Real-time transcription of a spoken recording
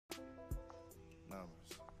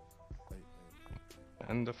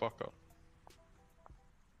And the fuck up.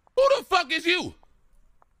 Who the fuck is you?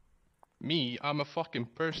 Me, I'm a fucking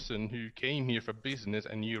person who came here for business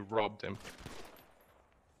and you robbed him.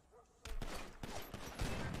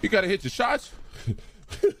 You gotta hit your shots.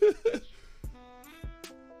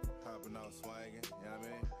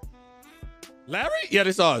 Larry? Yeah,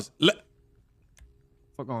 this ours.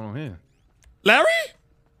 What's going on here? Larry?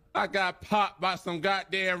 I got popped by some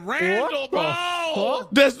goddamn Randall, bro. Fuck?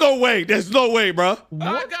 There's no way. There's no way, bro. What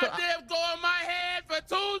I got them going my head for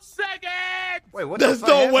 2 seconds. Wait, what? There's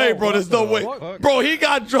no way, bro. There's no way. Bro, he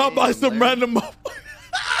got dropped by some random.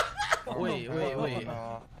 Wait.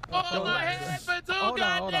 On my head for 2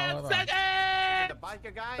 goddamn seconds. The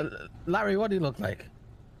biker guy? Larry, what do you look like?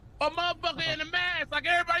 A motherfucker in a mask like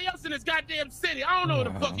everybody else in this goddamn city. I don't know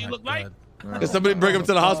what the fuck you look like. God. Can somebody bring him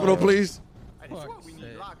to the hospital, please? We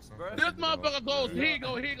need locks, bro. This motherfucker goes, here you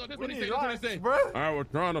go. This what he say, this what he say. Bro. I was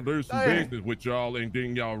trying to do some business with y'all and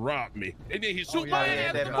then y'all robbed me. And then he shoot my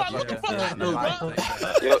ass. What the fuck I do,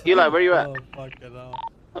 bro? Yo, Eli, where you at? Oh, fucking hell.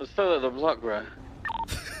 I'm still at the block, bro.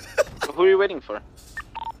 Who are you waiting for?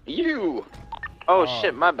 You! Oh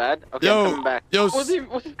shit, my bad. Okay, I'm coming back. Yo, what's he?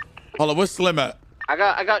 hold on, where's Slim at? I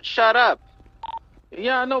got shot up.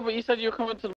 Yeah, I know, but you said you were coming to the